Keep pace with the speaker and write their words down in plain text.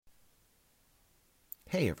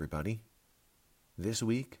Hey everybody! This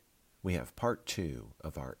week, we have part 2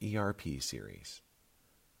 of our ERP series.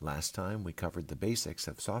 Last time, we covered the basics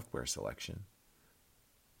of software selection.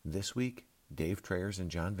 This week, Dave Trayers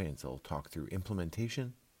and John Vansel talk through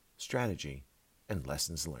implementation, strategy, and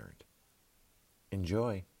lessons learned.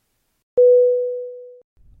 Enjoy!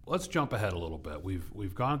 Let's jump ahead a little bit.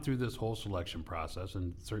 We've gone through this whole selection process,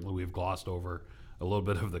 and certainly we've glossed over a little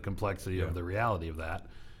bit of the complexity of the reality of that.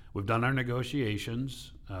 We've done our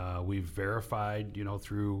negotiations. We've verified,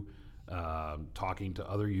 through talking to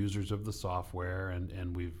other users of the software,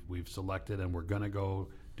 and we've selected, and we're going to go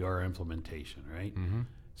do our implementation, right? Mm-hmm.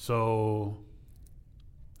 So,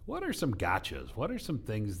 what are some gotchas? What are some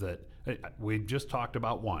things that we've just talked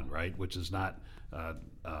about? One, right, which is not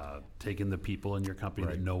taking the people in your company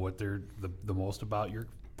that know what they're the most about your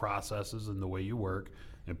processes and the way you work,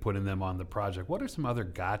 and putting them on the project. What are some other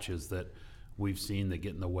gotchas that we've seen that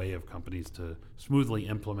get in the way of companies to smoothly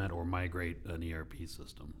implement or migrate an ERP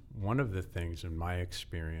system? One of the things in my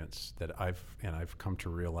experience that I've come to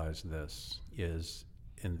realize this is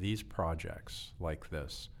in these projects like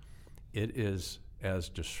this, it is as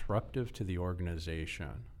disruptive to the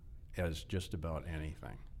organization as just about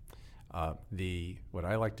anything. What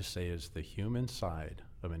I like to say is the human side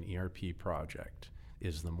of an ERP project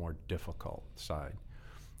is the more difficult side.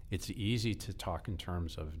 It's easy to talk in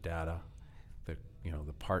terms of data,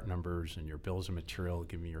 the part numbers and your bills of material.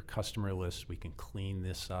 Give me your customer list. We can clean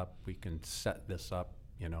this up. We can set this up.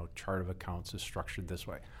 Chart of accounts is structured this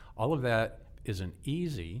way. All of that isn't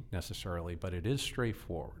easy necessarily, but it is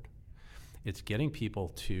straightforward. It's getting people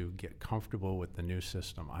to get comfortable with the new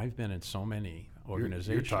system. I've been in so many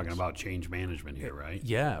organizations. You're talking about change management here, right?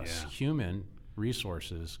 Yes, human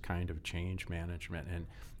resources kind of change management,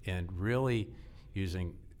 and really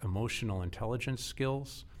using emotional intelligence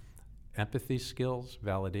skills, empathy skills,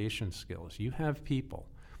 validation skills. You have people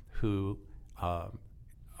who the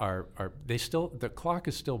clock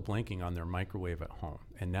is still blinking on their microwave at home,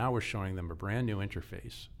 and now we're showing them a brand new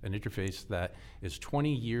interface, an interface that is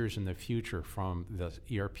 20 years in the future from the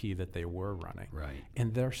ERP that they were running. Right.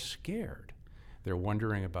 And they're scared. They're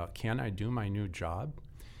wondering about, can I do my new job?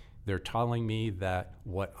 They're telling me that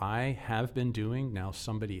what I have been doing, now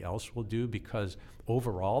somebody else will do, because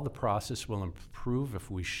overall the process will improve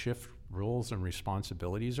if we shift roles and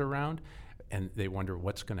responsibilities around, and they wonder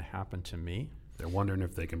what's going to happen to me. They're wondering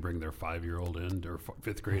if they can bring their 5-year-old in or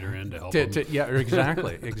fifth grader in to help them. Yeah,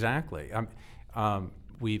 exactly. I've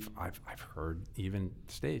heard even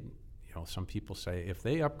some people say, if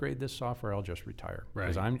they upgrade this software, I'll just retire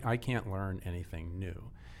because I can't learn anything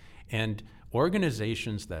new. And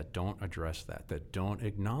organizations that don't address that don't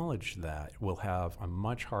acknowledge that, will have a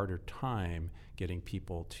much harder time getting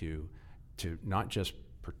people to not just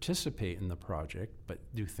participate in the project, but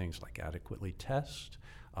do things like adequately test,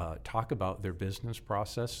 talk about their business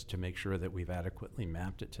process to make sure that we've adequately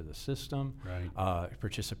mapped it to the system,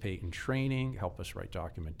 participate in training, help us write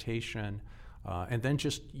documentation, and then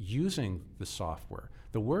just using the software.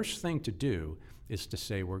 The worst thing to do is to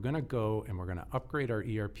say, we're going to go and we're going to upgrade our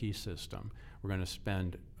ERP system. We're going to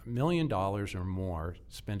spend $1 million or more,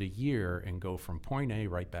 spend a year, and go from point A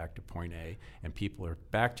right back to point A, and people are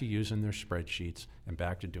back to using their spreadsheets and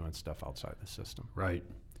back to doing stuff outside the system. Right.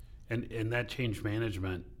 And that change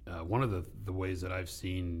management, one of the ways that I've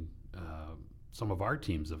seen some of our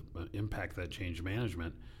teams impact that change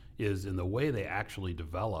management is in the way they actually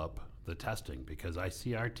develop the testing, because I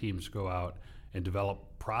see our teams go out and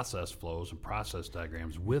develop process flows and process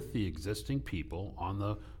diagrams with the existing people on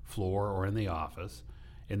the floor or in the office,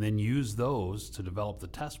 and then use those to develop the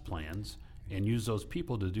test plans and use those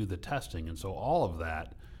people to do the testing. And so all of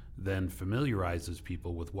that then familiarizes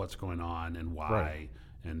people with what's going on and why,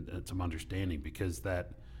 and some understanding, because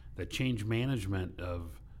that change management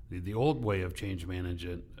of the old way of change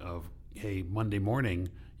management of, hey, Monday morning,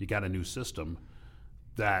 you got a new system,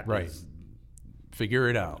 that is, figure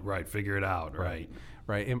it out. Right, figure it out, right.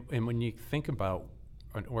 And when you think about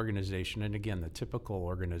an organization, and again, the typical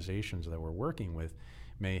organizations that we're working with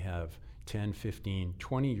may have 10, 15,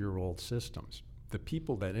 20-year-old systems. The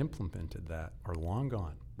people that implemented that are long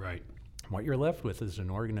gone. Right. What you're left with is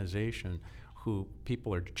an organization who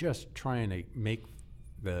people are just trying to make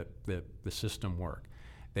the system work.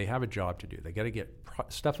 They have a job to do. They got to get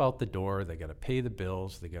stuff out the door. They got to pay the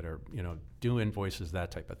bills. They got to do invoices,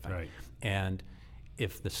 that type of thing. Right. And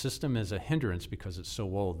if the system is a hindrance because it's so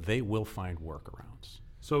old, they will find workarounds.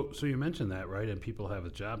 So you mentioned that, right? And people have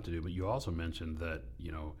a job to do, but you also mentioned that,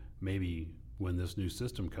 maybe when this new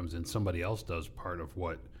system comes in, somebody else does part of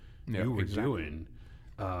what you were doing.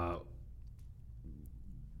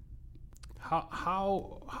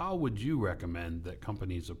 How would you recommend that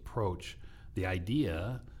companies approach the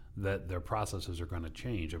idea that their processes are going to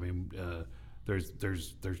change? I mean,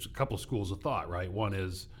 there's a couple of schools of thought, right? One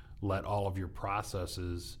is let all of your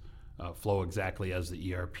processes flow exactly as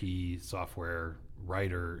the ERP software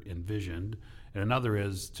writer envisioned, and another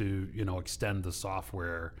is to extend the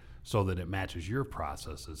software so that it matches your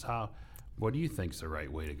processes. What do you think is the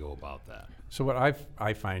right way to go about that? So what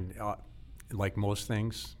I find, like most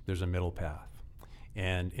things, there's a middle path,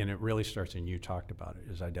 and it really starts, and you talked about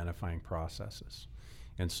it, is identifying processes.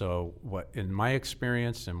 And so what, in my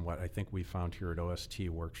experience, and what I think we found here at OST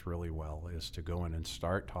works really well, is to go in and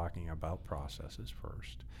start talking about processes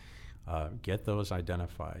first. Get those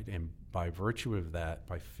identified, and by virtue of that,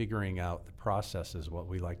 by figuring out the processes, what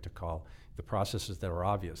we like to call the processes that are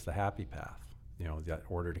obvious, the happy path, that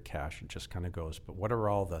order to cash, it just kind of goes. But what are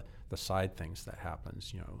all the side things that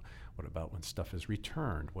happens? What about when stuff is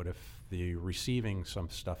returned? What if you're receiving some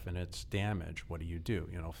stuff and it's damaged? What do you do?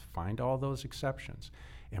 Find all those exceptions.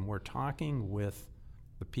 And we're talking with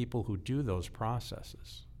the people who do those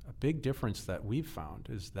processes. A big difference that we've found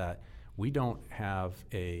is that we don't have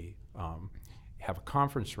a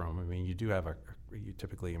conference room. I mean, you do have you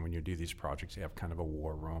typically, when you do these projects, you have kind of a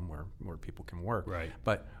war room where people can work. Right.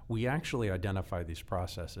 But we actually identify these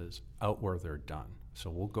processes out where they're done. So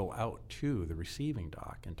we'll go out to the receiving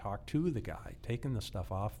dock and talk to the guy taking the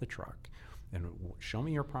stuff off the truck and show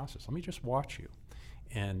me your process. Let me just watch you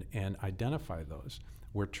and identify those.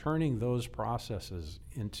 We're turning those processes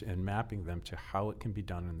into and mapping them to how it can be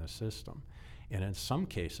done in the system. And in some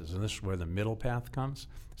cases, and this is where the middle path comes,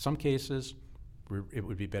 some cases it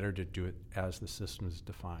would be better to do it as the system is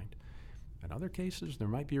defined. In other cases, there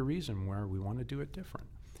might be a reason where we want to do it different.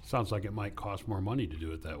 Sounds like it might cost more money to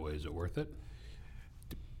do it that way. Is it worth it?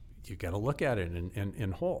 You got to look at it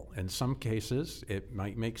in whole. In some cases, it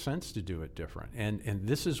might make sense to do it different. And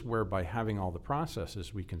this is where, by having all the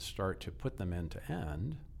processes, we can start to put them end to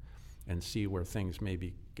end and see where things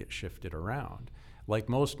maybe get shifted around. Like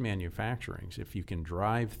most manufacturings, if you can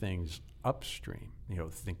drive things upstream,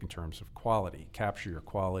 think in terms of quality, capture your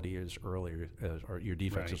quality as early as, or your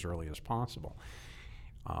defects as early as possible.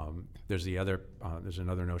 There's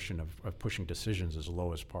another notion of pushing decisions as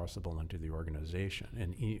low as possible into the organization,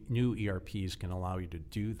 and new ERPs can allow you to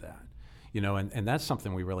do that. And that's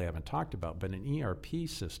something we really haven't talked about. But an ERP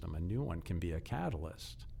system, a new one, can be a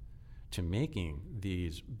catalyst to making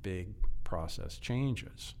these big process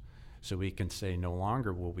changes. So we can say no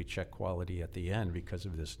longer will we check quality at the end because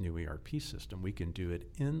of this new ERP system. We can do it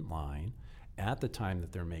in line at the time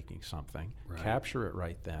that they're making something, capture it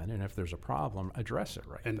right then, and if there's a problem, address it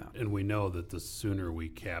then. And we know that the sooner we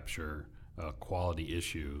capture a quality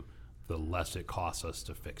issue, the less it costs us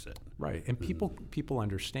to fix it. Right, and people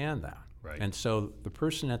understand that. Right. And so the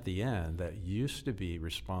person at the end that used to be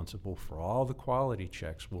responsible for all the quality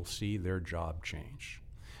checks will see their job change.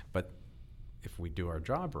 But if we do our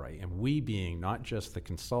job right, and we being not just the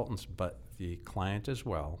consultants but the client as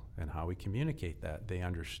well, and how we communicate that, they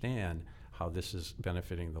understand how this is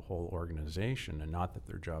benefiting the whole organization, and not that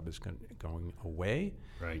their job is going away,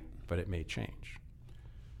 right? But it may change.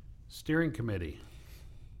 Steering committee.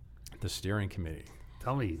 The steering committee.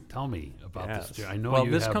 Tell me about this. I know. Well,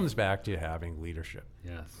 this comes back to having leadership,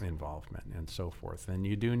 yes, involvement, and so forth, and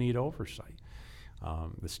you do need oversight.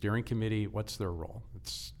 The steering committee, what's their role?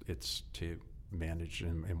 It's to manage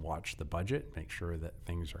and watch the budget, make sure that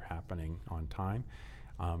things are happening on time.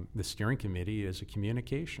 The steering committee is a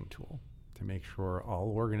communication tool to make sure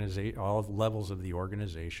all levels of the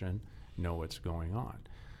organization know what's going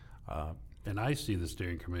on. And I see the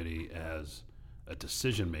steering committee as a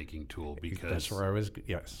decision-making tool, because that's where I was.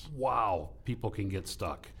 Yes. Wow, people can get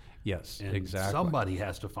stuck. Yes, and exactly. Somebody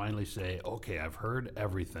has to finally say, "Okay, I've heard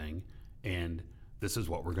everything, and this is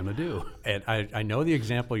what we're going to do." And I know the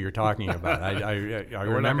example you're talking about. I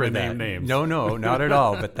we're remember not that. Name names. No, not at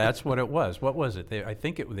all. But that's what it was. What was it? I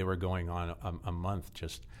think they were going on a month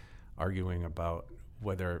just arguing about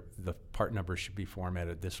whether the part numbers should be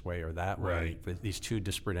formatted this way or that way. These two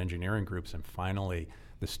disparate engineering groups, and finally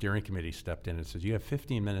the steering committee stepped in and said, "You have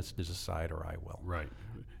 15 minutes to decide, or I will." Right.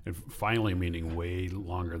 And finally, meaning way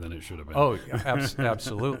longer than it should have been. Oh,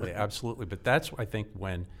 absolutely. But that's, I think,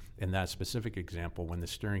 when, in that specific example, when the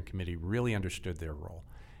steering committee really understood their role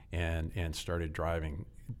and started driving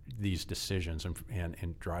these decisions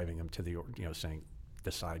and driving them to the, saying,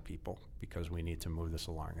 decide, people, because we need to move this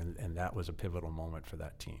along. And that was a pivotal moment for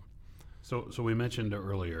that team. So we mentioned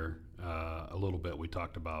earlier a little bit, we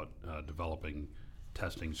talked about developing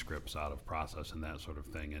testing scripts out of process and that sort of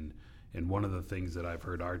thing. And one of the things that I've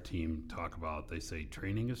heard our team talk about, they say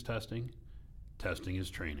training is testing, testing is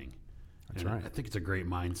training. That's and right. I think it's a great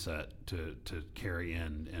mindset to carry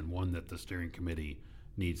in, and one that the steering committee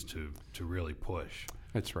needs to really push.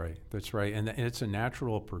 That's right. That's right. And it's a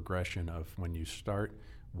natural progression of when you start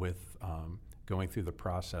with going through the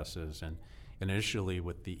processes, and initially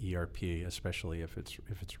with the ERP, especially if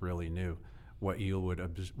it's really new, what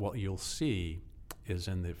you'll see is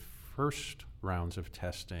in the first rounds of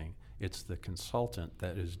testing, it's the consultant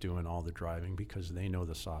that is doing all the driving because they know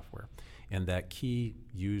the software, and that key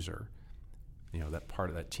user, that part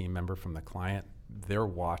of that team member from the client, they're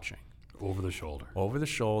watching Over the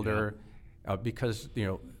shoulder. Because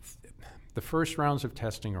the first rounds of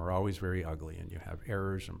testing are always very ugly, and you have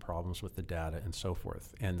errors and problems with the data and so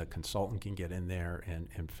forth. And the consultant can get in there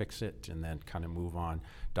and fix it, and then kind of move on,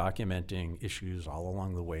 documenting issues all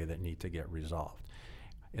along the way that need to get resolved.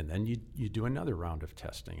 And then you do another round of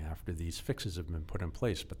testing after these fixes have been put in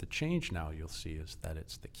place. But the change now you'll see is that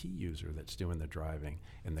it's the key user that's doing the driving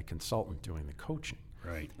and the consultant doing the coaching.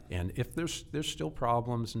 Right. And if there's still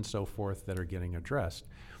problems and so forth that are getting addressed,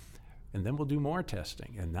 and then we'll do more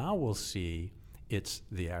testing. And now we'll see it's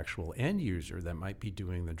the actual end user that might be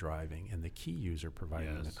doing the driving and the key user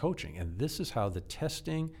providing the coaching. And this is how the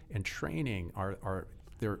testing and training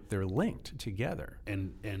they're linked together.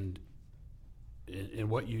 And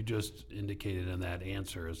what you just indicated in that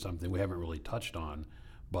answer is something we haven't really touched on,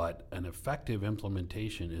 but an effective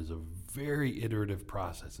implementation is a very iterative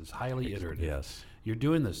process. It's highly iterative. Yes. You're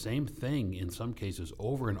doing the same thing in some cases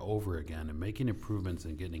over and over again and making improvements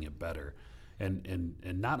and getting it better. And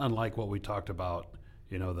not unlike what we talked about,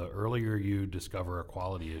 the earlier you discover a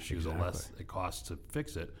quality issue, the less it costs to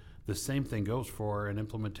fix it. The same thing goes for an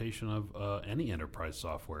implementation of any enterprise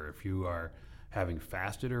software. If you are having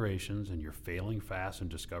fast iterations and you're failing fast and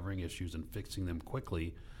discovering issues and fixing them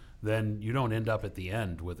quickly, then you don't end up at the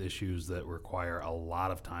end with issues that require a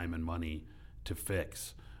lot of time and money to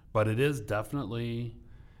fix. But it is definitely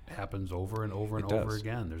happens over and over and over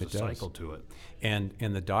again. There's a cycle to it. And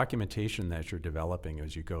the documentation that you're developing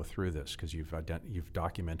as you go through this, because you've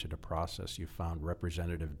documented a process, you've found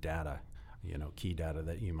representative data, key data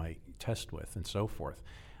that you might test with and so forth.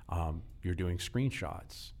 You're doing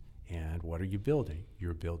screenshots. And what are you building?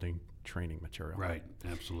 You're building training material. Right,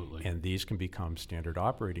 absolutely. And these can become standard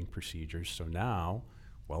operating procedures. So now,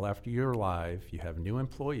 well after you're live, you have new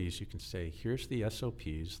employees, you can say, here's the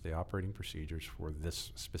SOPs, the operating procedures for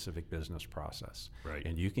this specific business process. Right.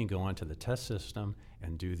 And you can go onto the test system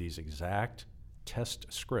and do these exact test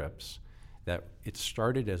scripts that it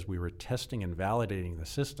started as we were testing and validating the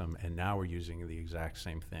system, and now we're using the exact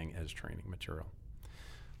same thing as training material.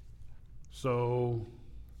 So,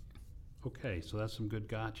 okay, so that's some good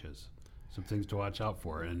gotchas, some things to watch out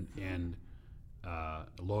for. And a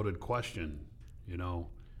loaded question,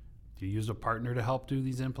 do you use a partner to help do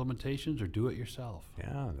these implementations or do it yourself?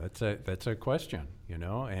 Yeah, that's a question,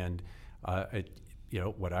 and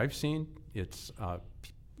what I've seen, it's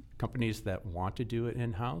companies that want to do it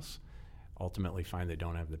in-house ultimately find they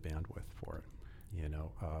don't have the bandwidth for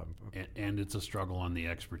it. And it's a struggle on the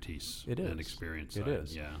expertise and experience side. It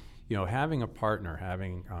is. Yeah. Having a partner,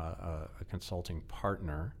 having a consulting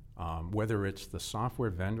partner, whether it's the software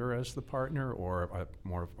vendor as the partner or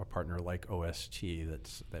more of a partner like OST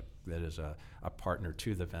that is a partner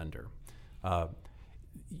to the vendor.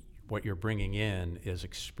 What you're bringing in is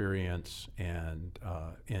experience and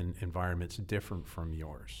in environments different from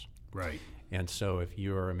yours. Right. And so if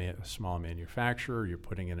you're a small manufacturer, you're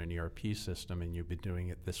putting in an ERP system and you've been doing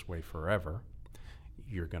it this way forever,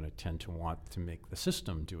 you're going to tend to want to make the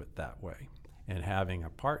system do it that way. And having a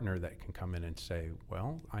partner that can come in and say,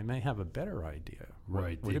 well, I may have a better idea.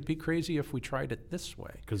 Right. Would it be crazy if we tried it this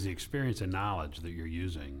way? Because the experience and knowledge that you're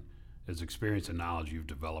using is experience and knowledge you've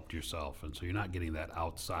developed yourself. And so you're not getting that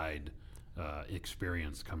outside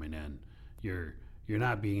experience coming in. You're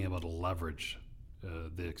not being able to leverage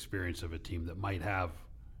the experience of a team that might have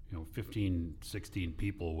 15, 16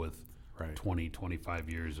 people with 20, 25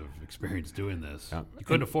 years of experience doing this. Yeah. You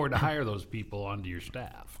couldn't afford to hire those people onto your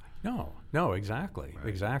staff. No, exactly,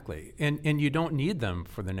 exactly. And you don't need them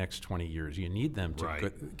for the next 20 years. You need them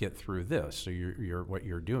to get through this. So you're what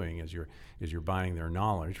you're doing is you're buying their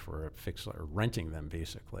knowledge for a fix or renting them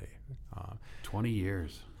basically. 20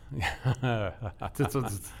 years.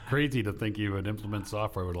 It's crazy to think you would implement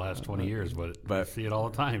software would last 20 years, but we see it all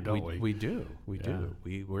the time, don't we? We do.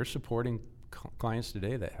 We're supporting clients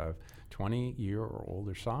today that have 20-year or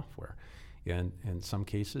older software. And in some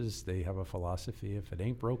cases, they have a philosophy: if it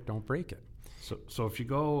ain't broke, don't break it. So if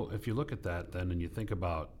you look at that, then, and you think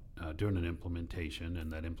about doing an implementation,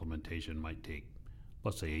 and that implementation might take,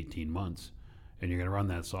 let's say, 18 months, and you're going to run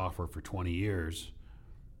that software for 20 years,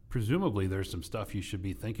 presumably there's some stuff you should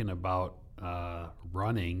be thinking about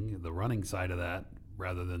running the running side of that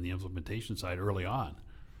rather than the implementation side early on.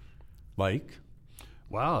 Like,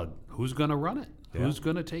 well, who's going to run it? Yeah. Who's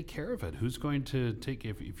going to take care of it? Who's going to take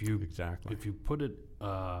if you exactly if you put it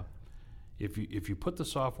if you put the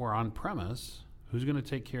software on premise, who's going to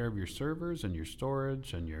take care of your servers and your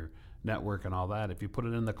storage and your network and all that? If you put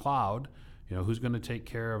it in the cloud, who's going to take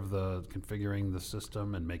care of the configuring the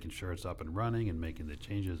system and making sure it's up and running and making the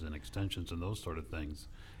changes and extensions and those sort of things?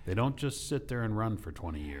 They don't just sit there and run for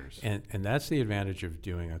 20 years. And that's the advantage of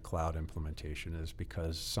doing a cloud implementation, is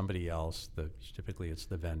because somebody else, typically it's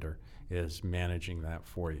the vendor, is managing that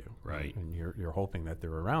for you. Right. And you're hoping that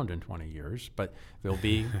they're around in 20 years, but they'll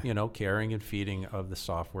be, caring and feeding of the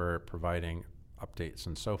software, providing updates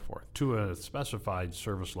and so forth. To a specified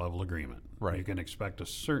service level agreement. Right. You can expect a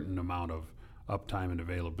certain amount of uptime and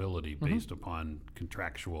availability based upon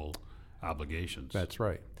contractual obligations. That's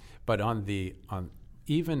right. But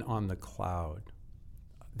even on the cloud,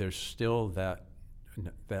 there's still that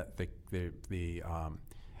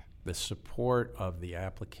the support of the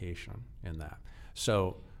application in that.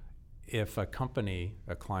 So if a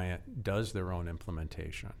client does their own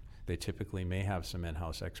implementation, they typically may have some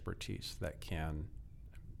in-house expertise that can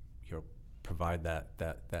provide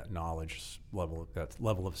that knowledge level, that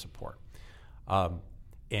level of support.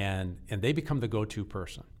 And they become the go-to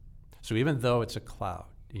person. So even though it's a cloud,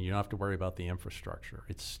 and you don't have to worry about the infrastructure,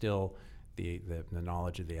 it's still the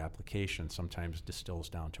knowledge of the application sometimes distills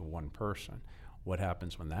down to one person. What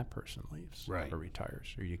happens when that person leaves or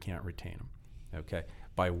retires, or you can't retain them? Okay,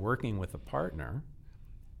 by working with a partner,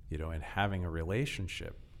 and having a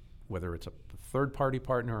relationship, whether it's a third-party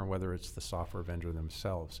partner or whether it's the software vendor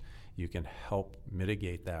themselves, you can help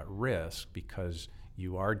mitigate that risk because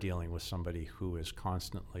you are dealing with somebody who is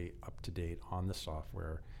constantly up to date on the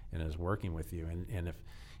software and is working with you. And if,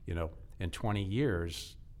 in 20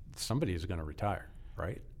 years, somebody is going to retire,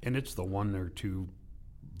 right? And it's the one or two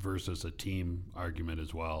versus a team argument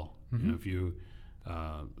as well. Mm-hmm. If you,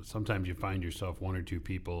 sometimes you find yourself one or two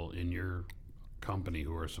people in your company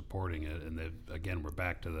who are supporting it, and we're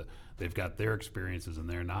back to they've got their experiences and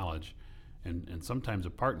their knowledge, and sometimes a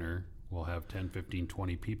partner will have 10, 15,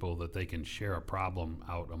 20 people that they can share a problem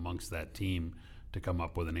out amongst that team to come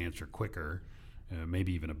up with an answer quicker,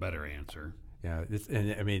 maybe even a better answer. Yeah,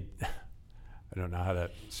 I don't know how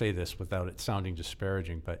to say this without it sounding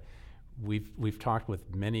disparaging, but we've talked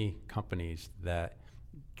with many companies that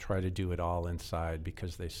try to do it all inside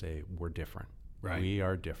because they say we're different. Right. We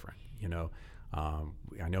are different.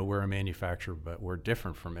 I know we're a manufacturer, but we're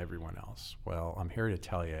different from everyone else. Well, I'm here to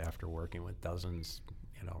tell you, after working with dozens,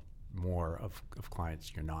 more of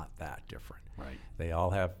clients, you're not that different. Right. They all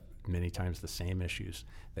have many times the same issues.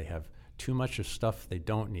 They have too much of stuff they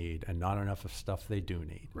don't need and not enough of stuff they do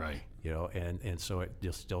need. Right. And so it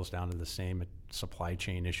distills down to the same supply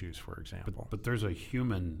chain issues, for example. But there's a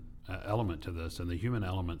human element to this, and the human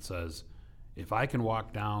element says, if I can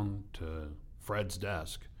walk down to Fred's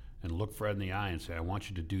desk and look Fred in the eye and say, I want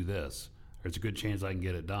you to do this, there's a good chance I can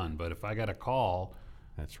get it done. But if I got to call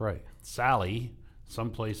that's right, Sally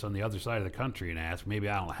someplace on the other side of the country and ask, maybe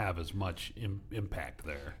I don't have as much impact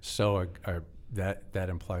there. So that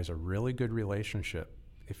implies a really good relationship.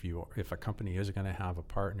 If a company is going to have a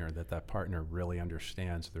partner, that partner really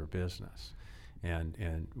understands their business,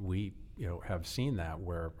 and we have seen that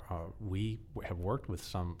where we have worked with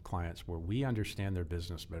some clients where we understand their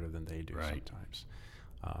business better than they do sometimes,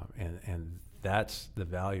 and that's the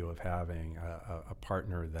value of having a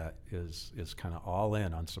partner that is kind of all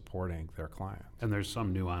in on supporting their client. And there's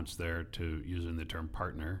some nuance there to using the term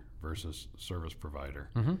partner versus service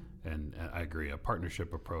provider. Mm-hmm. And I agree, a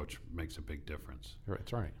partnership approach makes a big difference.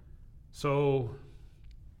 That's right. So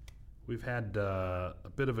we've had a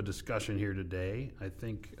bit of a discussion here today. I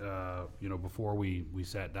think, before we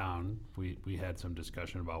sat down, we had some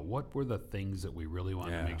discussion about what were the things that we really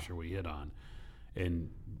wanted to make sure we hit on.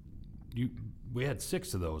 And we had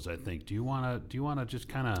 6 of those, I think. Do you want to just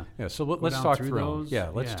kind of so let's talk through those?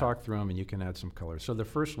 Them. Let's talk through them, and you can add some color. So the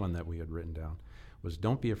first one that we had written down was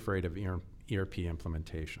don't be afraid of ERP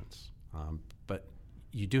implementations, but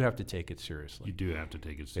you do have to take it seriously. You do have to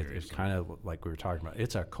take it seriously. It's kind of like we were talking about.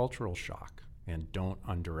 It's a cultural shock, and don't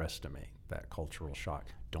underestimate that cultural shock.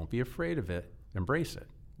 Don't be afraid of it. Embrace it.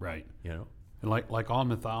 Right. And like all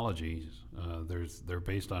mythologies, they're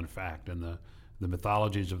based on fact, and the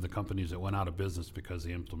mythologies of the companies that went out of business because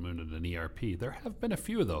they implemented an ERP. There have been a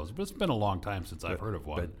few of those, but it's been a long time since I've heard of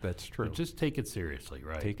one. But that's true. But just take it seriously,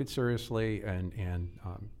 right? Take it seriously, and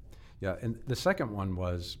the second one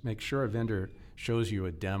was make sure a vendor shows you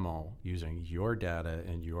a demo using your data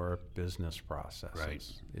and your business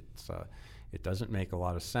processes. Right. It doesn't make a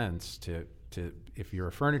lot of sense to if you're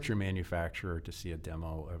a furniture manufacturer to see a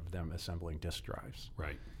demo of them assembling disk drives.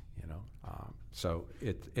 Right. So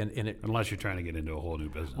it unless you're trying to get into a whole new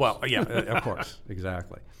business. Well, yeah, of course,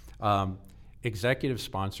 exactly. Executive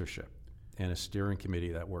sponsorship and a steering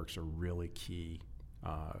committee that works are really key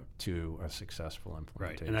to a successful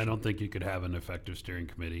implementation. Right, and I don't think you could have an effective steering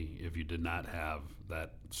committee if you did not have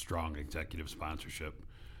that strong executive sponsorship,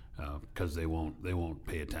 because they won't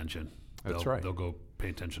pay attention. That's right. They'll go pay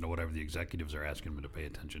attention to whatever the executives are asking them to pay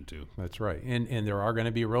attention to. That's right, and there are going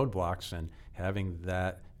to be roadblocks, and having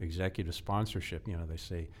that executive sponsorship, they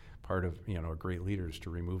say part of a great leader is to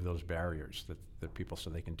remove those barriers that people so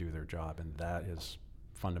they can do their job, and that is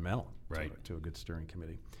fundamental to a good steering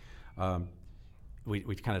committee.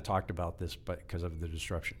 We kind of talked about this, but because of the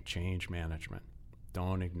disruption, change management.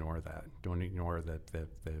 Don't ignore that. Don't ignore to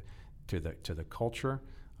the culture,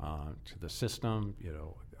 to the system.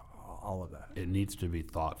 All of that. It needs to be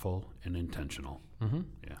thoughtful and intentional. Mm-hmm.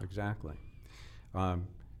 Yeah, exactly.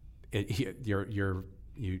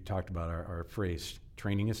 You talked about our phrase: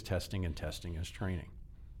 training is testing, and testing is training.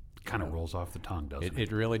 Kind of rolls off the tongue, doesn't it?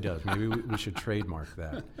 It really does. Maybe we should trademark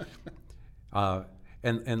that.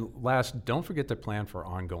 And last, don't forget to plan for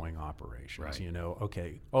ongoing operations.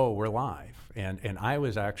 Right. We're live. And I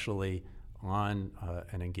was actually on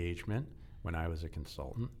an engagement when I was a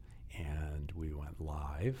consultant, and we went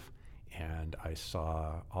live, and I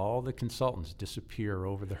saw all the consultants disappear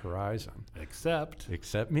over the horizon. Except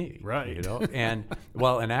me. Right. And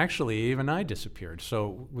actually even I disappeared.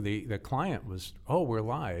 So the client was, we're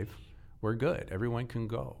live. We're good. Everyone can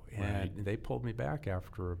go. And they pulled me back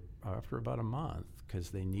after about a month because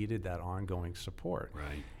they needed that ongoing support.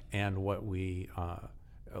 Right. And what we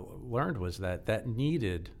learned was that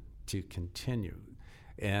needed to continue.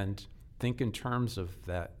 And think in terms of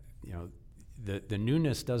that, the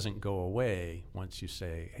newness doesn't go away once you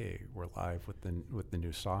say, hey, we're live with the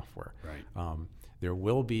new software. Right. There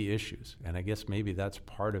will be issues. And I guess maybe that's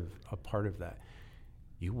part of that.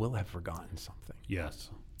 You will have forgotten something.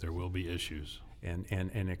 Yes, there will be issues.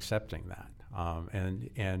 And accepting that.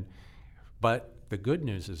 But the good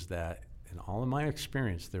news is that in all of my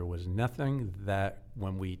experience, there was nothing that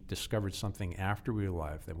when we discovered something after we were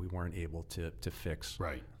live that we weren't able to fix.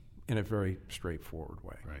 Right. In a very straightforward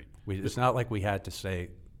way. Right. It's not like we had to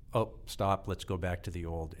say, stop, let's go back to the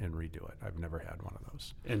old and redo it. I've never had one of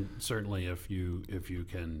those. And certainly if you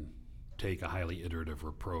can take a highly iterative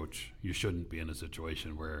approach, you shouldn't be in a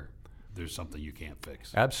situation where there's something you can't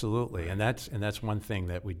fix. Absolutely, right. and that's one thing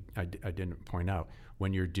that I didn't point out.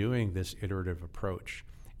 When you're doing this iterative approach,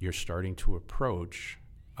 you're starting to approach.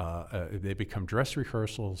 They become dress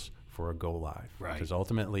rehearsals for a go live, right? Because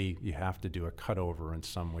ultimately you have to do a cutover in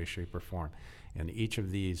some way, shape, or form, and each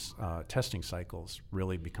of these testing cycles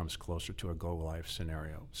really becomes closer to a go live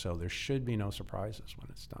scenario. So there should be no surprises when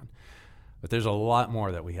it's done. But there's a lot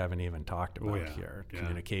more that we haven't even talked about here,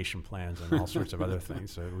 communication plans and all sorts of other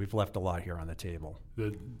things. So we've left a lot here on the table.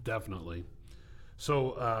 Definitely.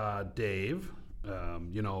 So, Dave,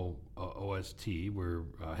 OST, we're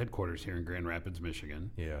headquarters here in Grand Rapids, Michigan.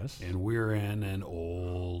 Yes. And we're in an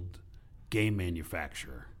old game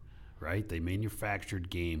manufacturer, right? They manufactured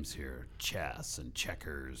games here, chess and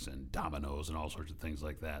checkers and dominoes and all sorts of things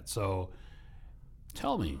like that. So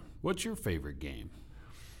tell me, what's your favorite game?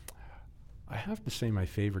 I have to say my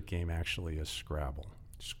favorite game actually is Scrabble.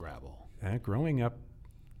 Scrabble. Growing up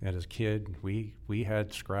as a kid, we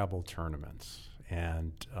had Scrabble tournaments,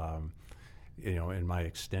 and in my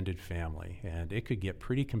extended family, and it could get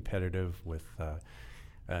pretty competitive with.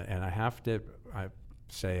 And I have to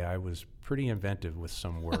say I was pretty inventive with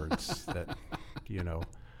some words that,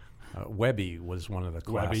 Webby was one of the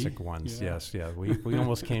classic ones. Yeah. Yes, yeah. We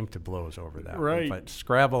almost came to blows over that. Right. But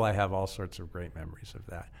Scrabble, I have all sorts of great memories of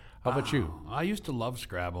that. How about you? I used to love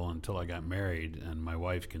Scrabble until I got married, and my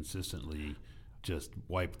wife consistently just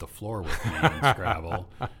wiped the floor with me in Scrabble.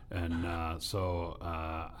 And so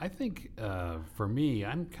I think for me,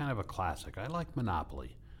 I'm kind of a classic. I like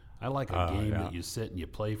Monopoly. I like a game that you sit and you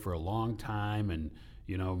play for a long time, and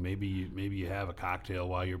maybe you have a cocktail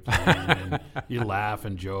while you're playing, and you laugh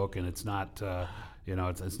and joke, and it's not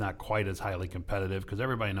it's not quite as highly competitive because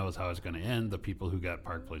everybody knows how it's going to end. The people who got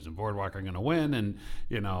Park Place and Boardwalk are going to win, and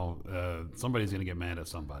somebody's going to get mad at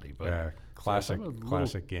somebody. But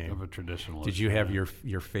classic game of a traditionalist. Did you have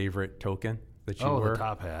your favorite token that you were? The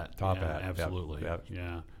top hat. Top hat, absolutely. Yep.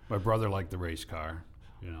 Yeah, my brother liked the race car.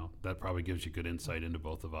 That probably gives you good insight into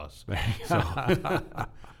both of us.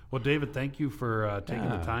 Well, David, thank you for taking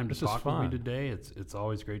the time to talk with me fun. today. It's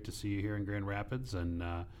always great to see you here in Grand Rapids, and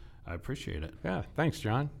I appreciate it. Yeah, thanks,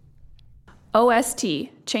 John. OST,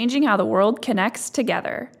 changing how the world connects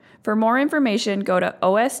together. For more information, go to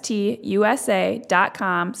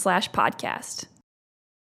ostusa.com/podcast.